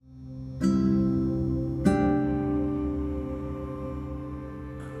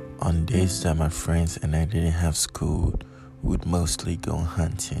On days that my friends and I didn't have school, we'd mostly go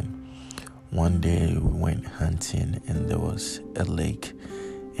hunting. One day we went hunting and there was a lake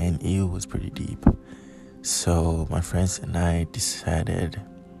and it was pretty deep. So my friends and I decided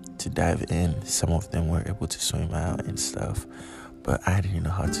to dive in. Some of them were able to swim out and stuff, but I didn't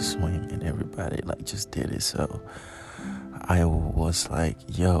know how to swim and everybody just did it. So I was like,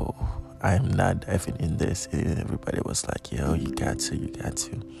 yo, I am not diving in this. And everybody was like, yo, you got to.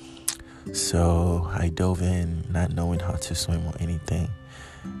 So I dove in not knowing how to swim or anything.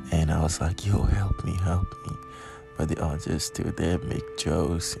 And I was like, yo, help me. But they all just stood there, make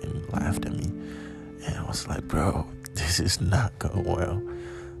jokes and laughed at me. And I was like, bro, this is not going well.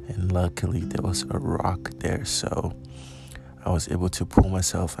 And luckily there was a rock there. So I was able to pull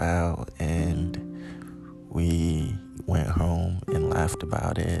myself out and we went home and laughed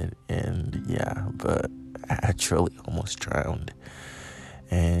about it. And yeah, but I actually almost drowned.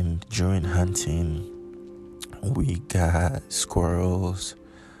 And during hunting, we got squirrels,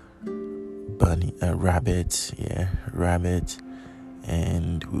 rabbits,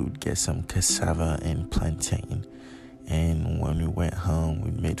 and we would get some cassava and plantain. And when we went home,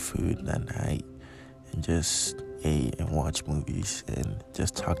 we made food that night and just ate and watched movies and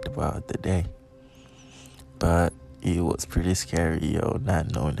just talked about the day. But it was pretty scary,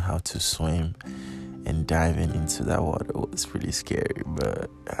 not knowing how to swim and diving into that water was pretty scary, but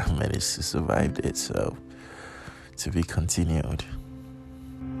I managed to survive it, so to be continued.